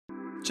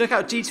Check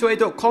out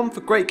g2a.com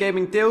for great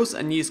gaming deals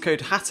and use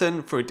code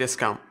HATTON for a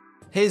discount.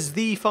 Here's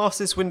the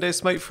fastest window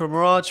smoke for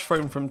Mirage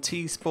thrown from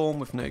T-spawn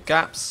with no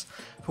gaps.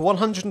 For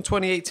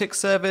 128 tick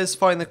servers,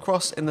 find the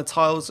cross in the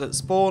tiles at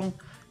spawn,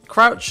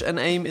 crouch and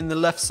aim in the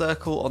left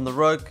circle on the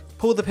rug,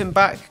 pull the pin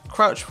back,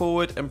 crouch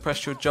forward and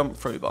press your jump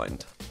throw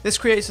bind. This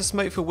creates a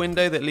smoke for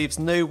window that leaves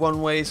no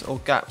one-ways or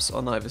gaps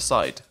on either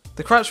side.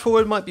 The crouch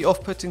forward might be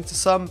off-putting to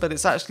some, but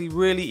it's actually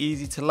really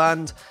easy to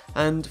land,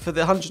 and for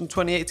the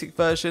 128 tick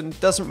version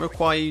doesn't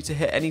require you to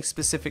hit any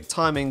specific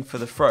timing for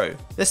the throw.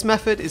 This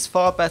method is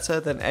far better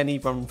than any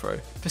run throw.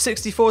 For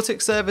 64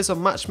 tick servers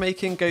on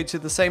matchmaking, go to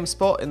the same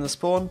spot in the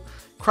spawn,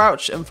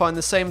 crouch and find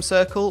the same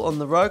circle on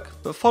the rug,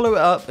 but follow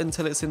it up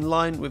until it's in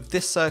line with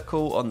this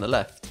circle on the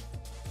left.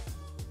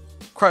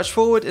 Crouch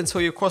forward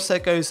until your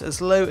crosshair goes as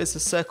low as the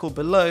circle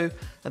below,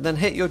 and then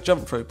hit your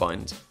jump throw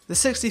bind. The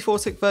 64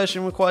 tick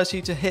version requires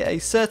you to hit a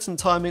certain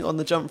timing on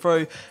the jump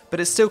throw, but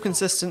it's still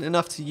consistent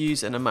enough to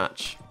use in a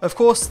match. Of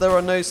course, there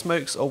are no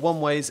smokes or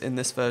one-ways in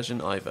this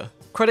version either.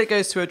 Credit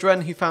goes to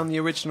Adren who found the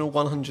original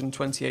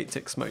 128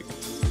 tick smoke.